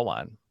did you go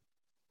on,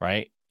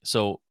 right?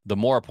 So the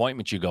more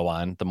appointments you go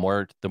on, the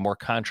more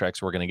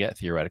contracts we're going to get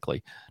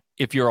theoretically.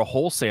 If you're a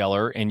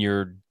wholesaler and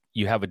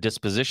you have a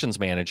dispositions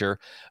manager,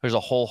 there's a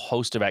whole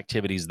host of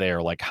activities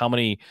there. Like how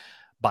many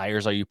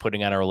buyers are you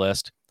putting on our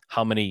list?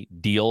 How many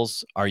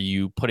deals are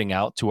you putting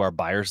out to our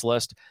buyers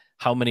list?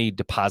 How many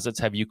deposits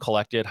have you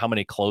collected? How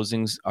many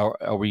closings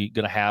are we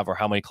going to have? Or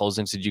how many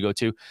closings did you go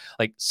to?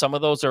 Like some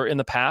of those are in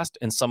the past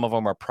and some of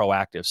them are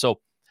proactive. So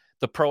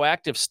the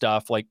proactive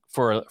stuff, like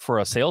for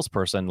a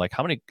salesperson, like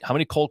how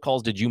many cold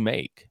calls did you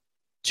make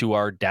to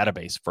our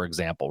database, for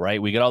example,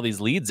 right? We get all these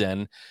leads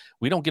in.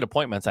 We don't get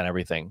appointments on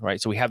everything,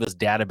 right? So we have this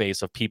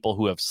database of people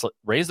who have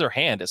raised their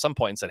hand at some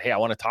point and said, hey, I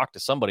want to talk to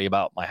somebody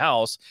about my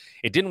house.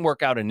 It didn't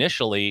work out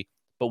initially,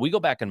 but we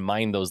go back and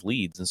mine those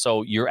leads. And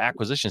so your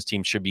acquisitions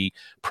team should be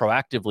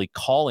proactively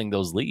calling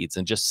those leads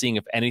and just seeing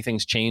if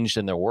anything's changed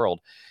in their world.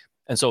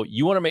 And so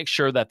you want to make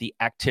sure that the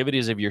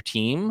activities of your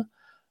team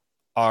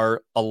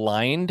are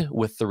aligned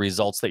with the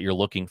results that you're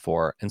looking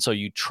for. And so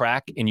you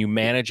track and you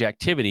manage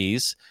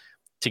activities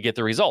to get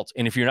the results.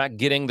 And if you're not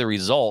getting the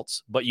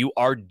results, but you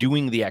are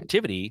doing the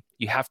activity,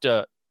 you have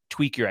to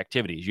tweak your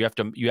activities. You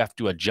have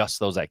to adjust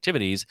those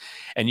activities,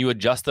 and you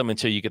adjust them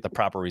until you get the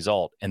proper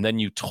result. And then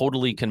you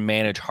totally can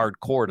manage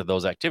hardcore to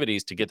those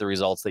activities to get the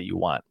results that you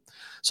want.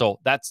 So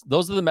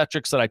those are the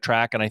metrics that I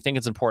track. And I think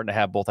it's important to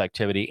have both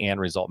activity and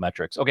result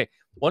metrics. Okay.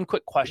 One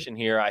quick question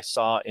here I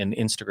saw in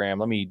Instagram.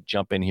 Let me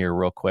jump in here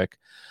real quick.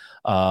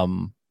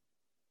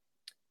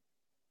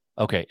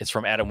 Okay, it's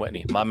from Adam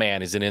Whitney. My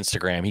man is in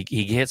Instagram.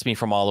 He hits me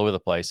from all over the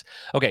place.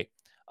 Okay,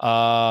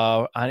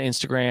 on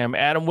Instagram,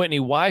 Adam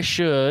Whitney, why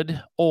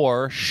should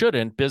or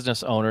shouldn't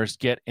business owners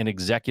get an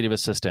executive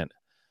assistant?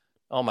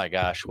 Oh my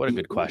gosh, what a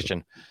good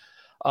question.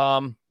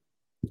 My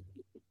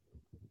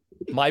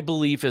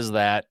belief is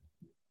that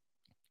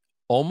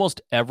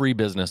almost every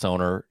business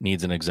owner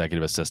needs an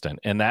executive assistant.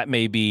 And that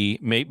maybe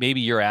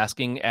you're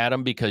asking,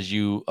 Adam, because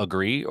you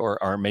agree,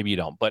 or maybe you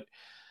don't. But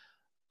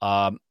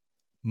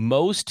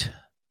most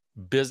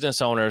business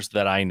owners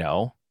that I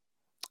know,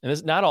 and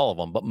it's not all of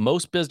them, but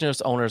most business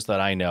owners that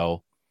I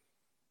know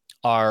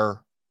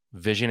are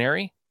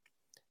visionary,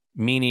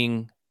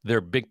 meaning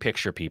they're big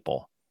picture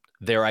people,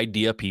 they're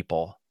idea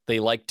people. They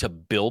like to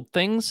build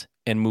things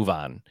and move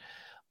on.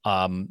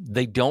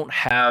 They don't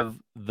have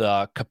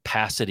the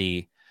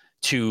capacity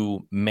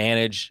to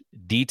manage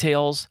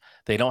details.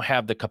 They don't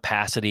have the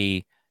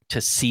capacity to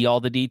see all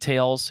the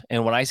details.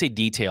 And when I say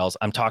details,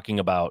 I'm talking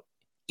about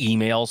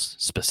emails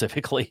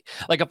specifically.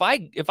 Like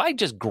if I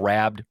just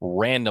grabbed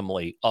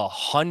randomly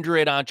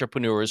 100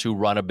 entrepreneurs who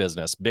run a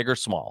business, big or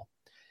small,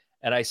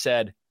 and I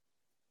said,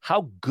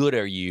 how good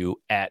are you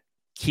at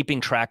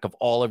keeping track of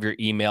all of your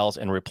emails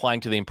and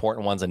replying to the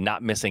important ones and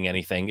not missing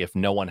anything if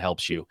no one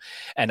helps you?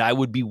 And I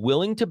would be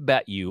willing to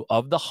bet you,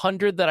 of the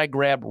 100 that I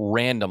grabbed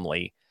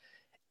randomly,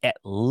 at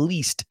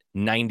least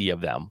 90 of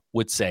them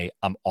would say,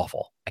 I'm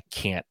awful. I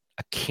can't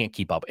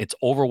keep up. It's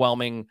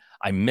overwhelming.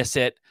 I miss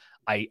it.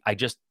 I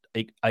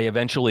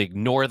eventually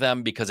ignore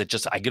them because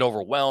I get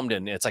overwhelmed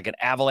and it's like an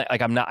avalanche.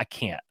 Like I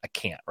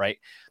can't, right?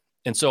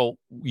 And so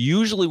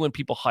usually when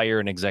people hire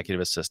an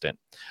executive assistant,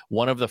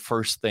 one of the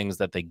first things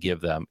that they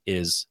give them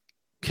is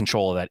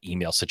control of that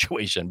email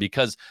situation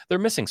because they're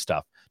missing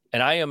stuff.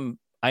 And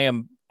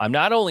I'm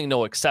not only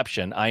no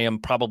exception, I am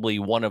probably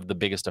one of the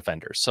biggest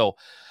offenders. So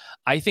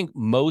I think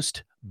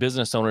most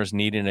business owners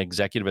need an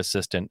executive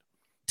assistant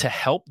to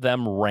help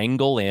them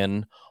wrangle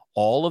in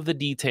all of the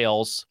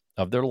details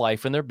of their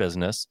life and their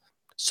business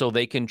so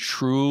they can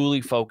truly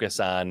focus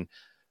on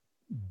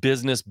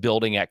business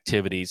building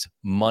activities,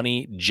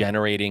 money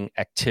generating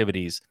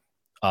activities,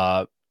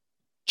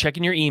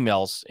 checking your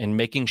emails and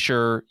making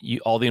sure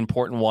all the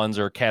important ones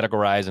are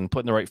categorized and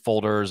put in the right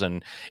folders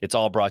and it's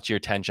all brought to your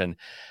attention.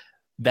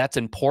 That's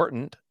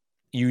important.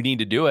 You need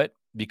to do it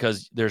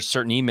because there's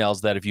certain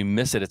emails that if you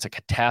miss it, it's a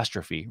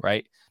catastrophe,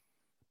 right?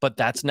 But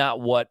that's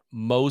not what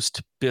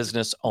most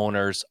business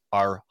owners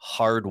are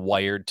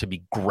hardwired to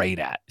be great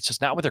at. It's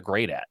just not what they're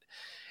great at.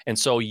 And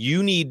so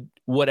you need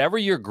whatever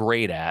you're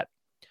great at,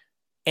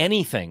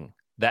 anything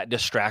that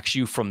distracts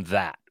you from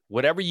that,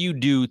 whatever you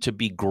do to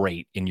be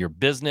great in your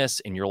business,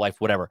 in your life,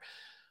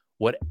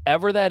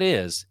 whatever that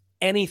is,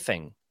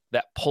 anything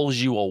that pulls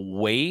you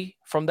away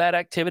from that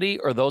activity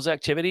or those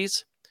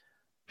activities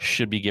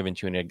should be given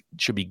to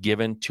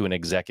an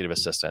executive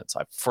assistant. So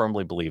I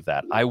firmly believe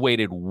that. I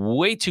waited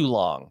way too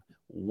long.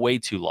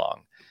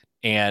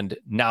 And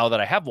now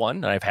that I have one,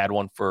 and I've had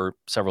one for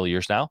several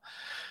years now,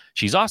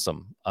 she's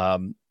awesome.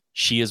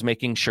 She is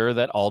making sure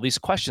that all these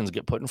questions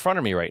get put in front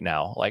of me right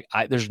now. Like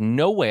there's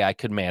no way I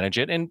could manage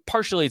it. And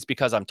partially it's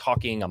because I'm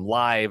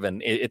live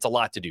and it's a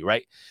lot to do,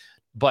 right?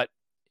 But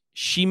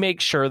she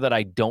makes sure that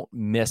I don't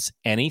miss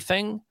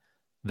anything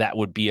that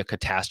would be a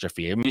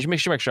catastrophe. I mean, she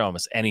makes sure I don't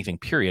miss anything,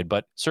 period,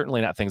 but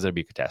certainly not things that would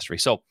be a catastrophe.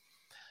 So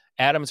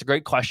Adam, it's a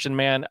great question,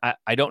 man.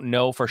 I don't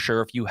know for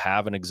sure if you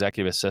have an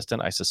executive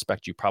assistant. I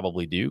suspect you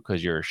probably do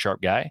because you're a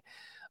sharp guy.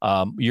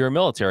 You're a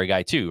military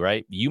guy too,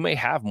 right? You may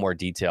have more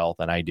detail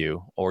than I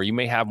do, or you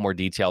may have more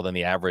detail than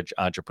the average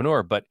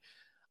entrepreneur. But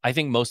I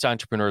think most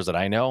entrepreneurs that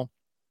I know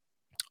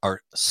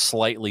are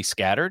slightly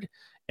scattered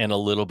and a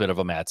little bit of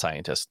a mad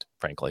scientist,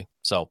 frankly.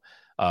 So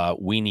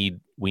we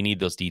need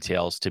those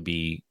details to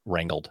be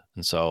wrangled.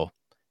 And so,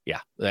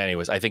 yeah.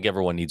 Anyways, I think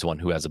everyone needs one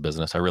who has a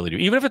business. I really do.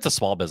 Even if it's a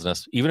small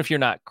business, even if you're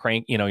not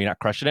you're not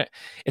crushing it,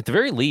 at the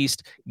very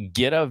least,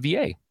 get a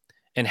VA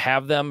and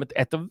have them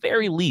at the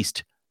very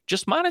least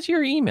just monitor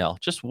your email.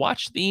 Just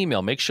watch the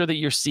email. Make sure that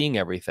you're seeing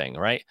everything,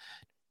 right?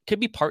 It could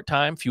be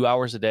part-time, few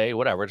hours a day,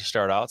 whatever, to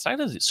start out. It's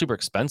not super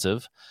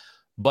expensive,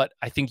 but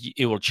I think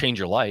it will change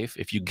your life.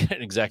 If you get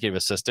an executive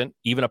assistant,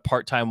 even a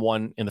part-time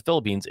one in the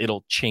Philippines,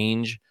 it'll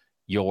change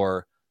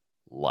your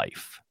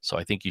life. So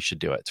I think you should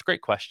do it. It's a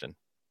great question.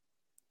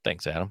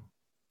 Thanks, Adam.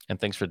 And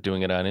thanks for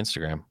doing it on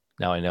Instagram.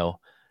 Now I know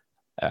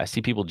I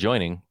see people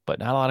joining, but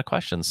not a lot of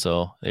questions.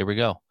 So there we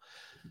go.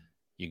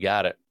 You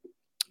got it.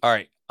 All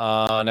right.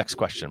 Next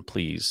question,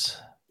 please.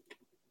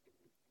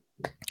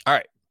 All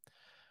right.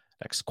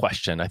 Next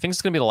question. I think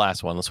it's going to be the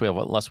last one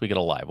unless we get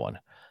a live one.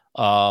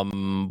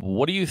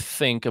 What do you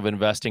think of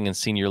investing in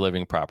senior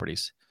living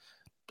properties?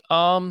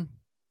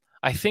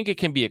 I think it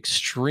can be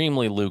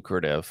extremely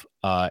lucrative.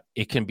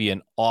 It can be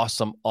an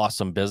awesome,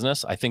 awesome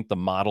business. I think the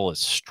model is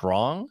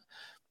strong,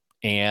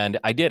 and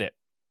I did it.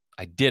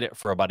 I did it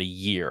for about a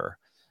year,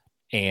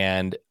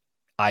 and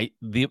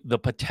the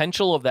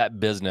potential of that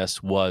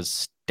business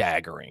was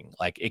staggering.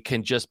 Like it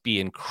can just be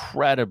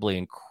incredibly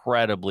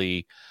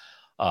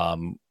a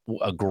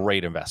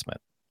great investment.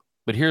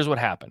 But here's what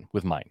happened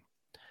with mine.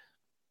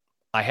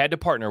 I had to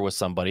partner with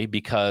somebody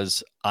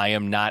because I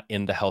am not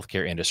in the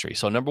healthcare industry.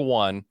 So number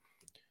one,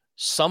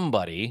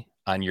 somebody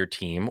on your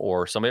team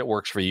or somebody that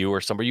works for you or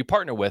somebody you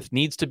partner with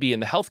needs to be in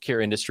the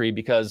healthcare industry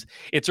because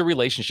it's a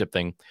relationship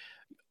thing.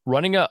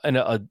 Running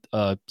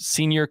a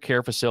senior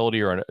care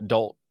facility or an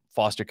adult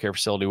foster care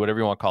facility, whatever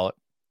you want to call it,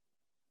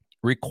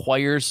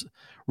 requires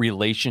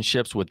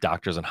relationships with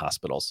doctors and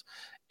hospitals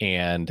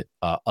and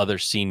other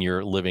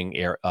senior living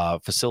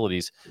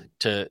facilities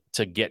to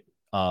get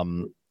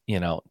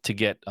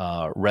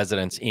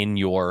residents in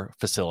your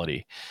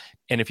facility.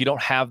 And if you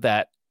don't have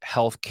that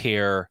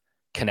healthcare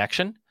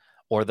connection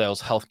or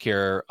those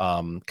healthcare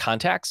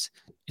contacts,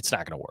 it's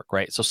not going to work,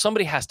 right? So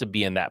somebody has to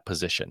be in that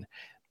position.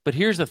 But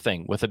here's the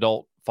thing with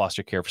adult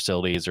foster care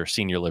facilities or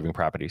senior living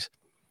properties.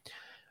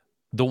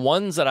 The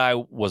ones that I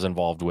was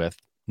involved with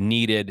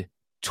needed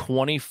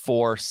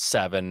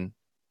 24/7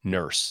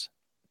 nurse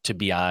to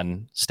be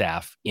on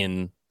staff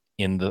in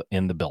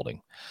the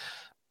building.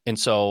 And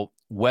so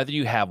whether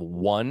you have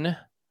one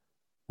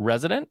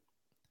resident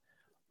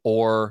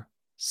or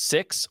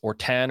 6 or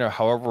 10 or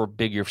however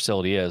big your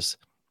facility is,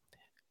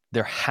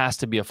 there has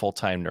to be a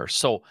full-time nurse.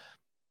 So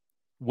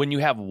when you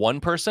have one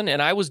person,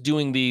 and I was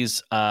doing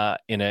these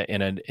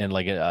in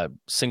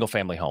single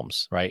family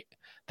homes, right?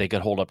 They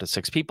could hold up to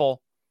 6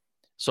 people.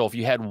 So if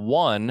you had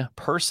one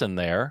person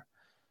there,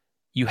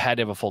 you had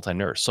to have a full-time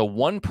nurse. So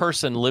one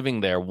person living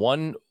there,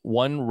 one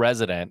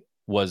resident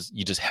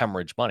you just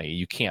hemorrhage money.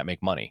 You can't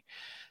make money.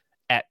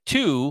 At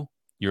 2,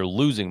 you're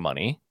losing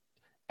money.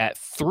 At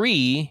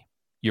 3,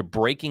 you're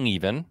breaking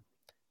even.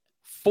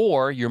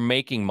 4, you're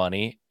making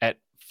money. At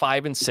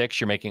 5 and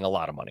 6, you're making a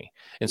lot of money.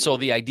 And so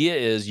the idea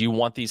is you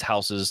want these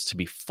houses to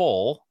be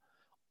full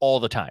all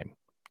the time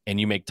and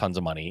you make tons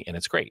of money and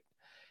it's great.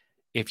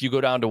 If you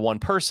go down to one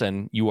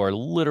person, you are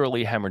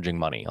literally hemorrhaging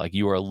money. Like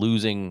you are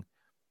losing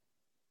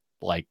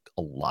like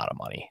a lot of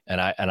money. And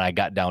I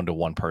got down to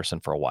one person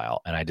for a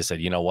while and I just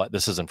said, you know what,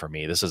 this isn't for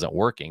me. This isn't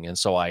working. And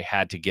so I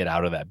had to get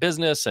out of that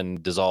business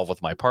and dissolve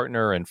with my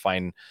partner and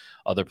find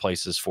other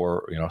places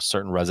for,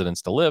 certain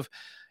residents to live.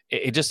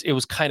 It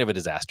was kind of a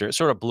disaster. It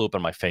sort of blew up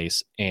in my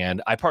face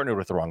and I partnered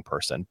with the wrong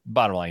person.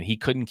 Bottom line, he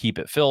couldn't keep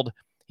it filled.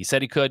 He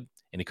said he could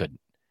and he couldn't.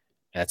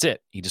 That's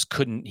it. He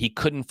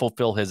couldn't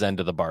fulfill his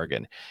end of the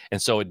bargain.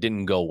 And so it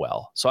didn't go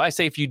well. So I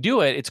say, if you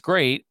do it, it's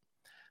great.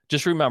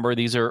 Just remember,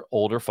 these are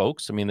older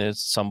folks. I mean,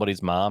 there's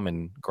somebody's mom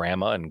and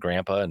grandma and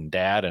grandpa and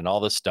dad and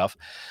all this stuff.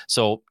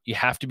 So you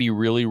have to be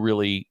really,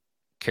 really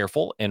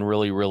careful and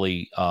really,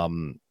 really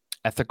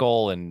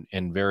ethical and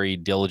very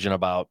diligent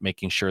about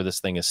making sure this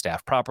thing is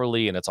staffed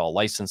properly and it's all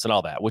licensed and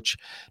all that, which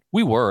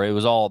we were.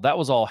 That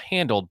was all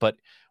handled, but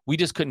we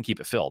just couldn't keep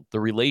it filled. The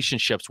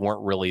relationships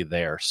weren't really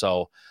there.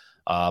 So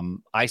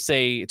I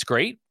say it's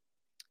great,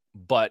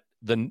 but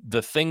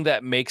the thing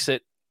that makes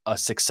it a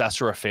success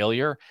or a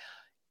failure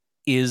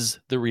is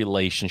the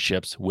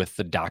relationships with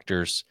the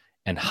doctors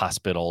and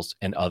hospitals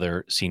and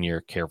other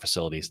senior care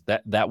facilities.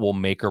 That will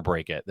make or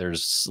break it.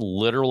 There's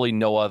literally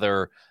no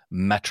other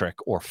metric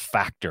or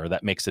factor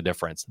that makes a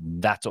difference.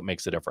 That's what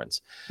makes a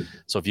difference.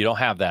 So if you don't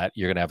have that,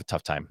 you're going to have a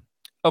tough time.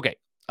 Okay.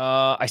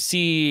 Let's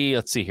see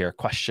here.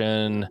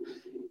 Question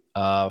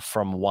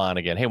from Juan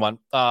again. Hey, Juan,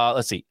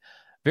 let's see.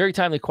 Very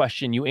timely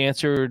question. You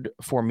answered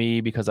for me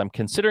because I'm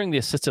considering the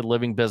assisted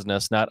living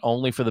business, not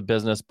only for the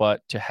business,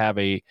 but to have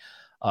a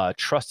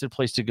trusted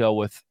place to go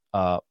with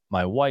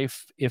my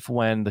wife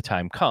when the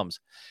time comes.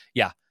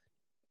 Yeah.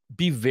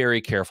 Be very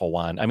careful,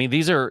 Juan. I mean,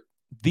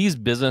 these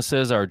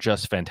businesses are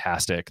just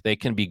fantastic. They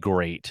can be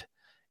great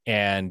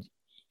and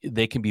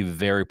they can be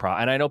very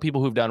and I know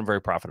people who've done them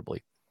very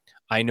profitably.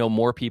 I know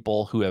more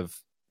people who have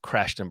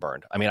crashed and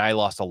burned. I mean, I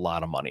lost a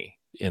lot of money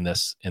in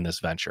this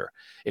venture.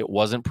 It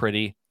wasn't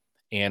pretty.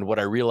 And what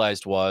I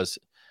realized was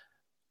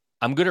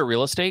I'm good at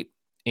real estate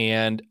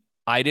and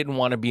I didn't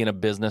want to be in a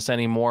business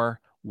anymore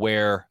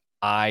where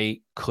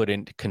I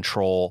couldn't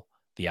control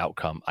the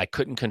outcome. I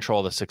couldn't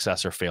control the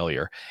success or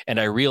failure. And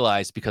I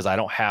realized because I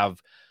don't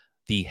have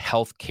the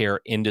healthcare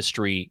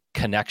industry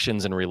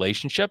connections and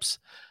relationships,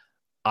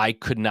 I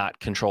could not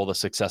control the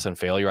success and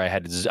failure. I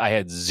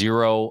had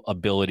zero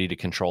ability to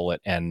control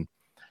it. And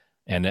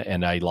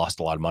I lost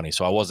a lot of money.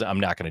 So I'm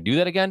not going to do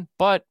that again.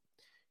 But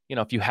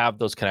if you have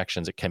those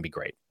connections, it can be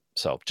great.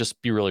 So just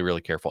be really,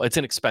 really careful. It's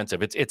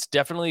inexpensive. It's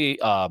definitely,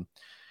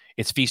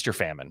 it's feast or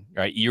famine,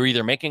 right? You're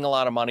either making a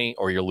lot of money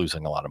or you're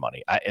losing a lot of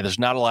money. There's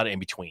not a lot of in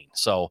between.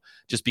 So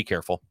just be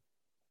careful.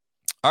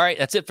 All right.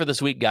 That's it for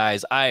this week,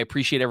 guys. I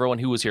appreciate everyone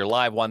who was here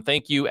live. Juan,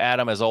 thank you.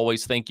 Adam, as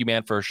always, thank you,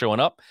 man, for showing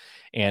up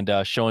and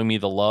showing me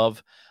the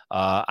love.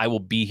 I will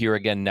be here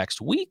again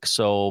next week.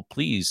 So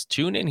please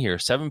tune in here,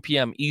 7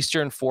 p.m.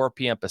 Eastern, 4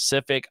 p.m.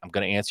 Pacific. I'm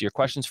going to answer your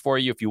questions for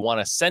you. If you want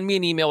to send me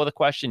an email with a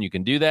question, you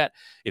can do that.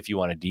 If you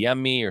want to DM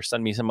me or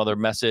send me some other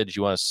message,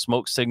 you want to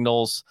smoke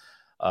signals,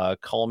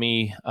 call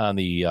me on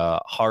the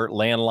Heart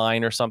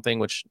landline or something,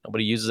 which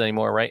nobody uses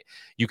anymore, right?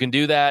 You can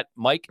do that.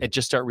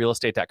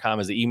 Mike@juststartrealestate.com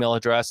is the email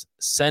address.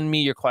 Send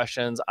me your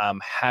questions. I'm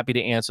happy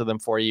to answer them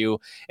for you.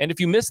 And if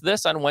you missed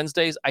this on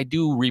Wednesdays, I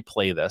do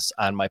replay this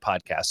on my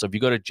podcast. So if you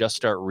go to Just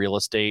Start Real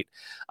Estate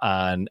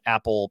on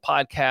Apple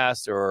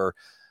Podcasts or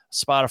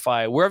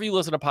Spotify, wherever you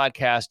listen to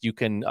podcasts, you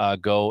can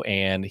go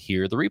and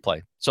hear the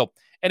replay. So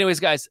anyways,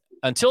 guys,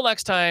 until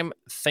next time,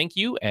 thank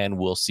you, and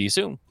we'll see you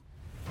soon.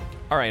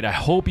 All right, I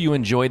hope you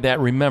enjoyed that.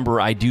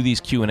 Remember, I do these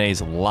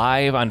Q&As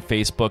live on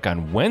Facebook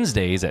on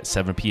Wednesdays at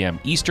 7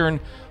 p.m. Eastern,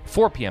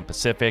 4 p.m.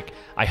 Pacific.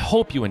 I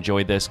hope you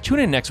enjoyed this. Tune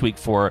in next week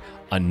for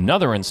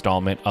another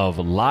installment of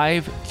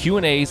live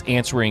Q&As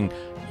answering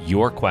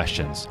your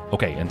questions.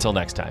 Okay, until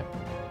next time.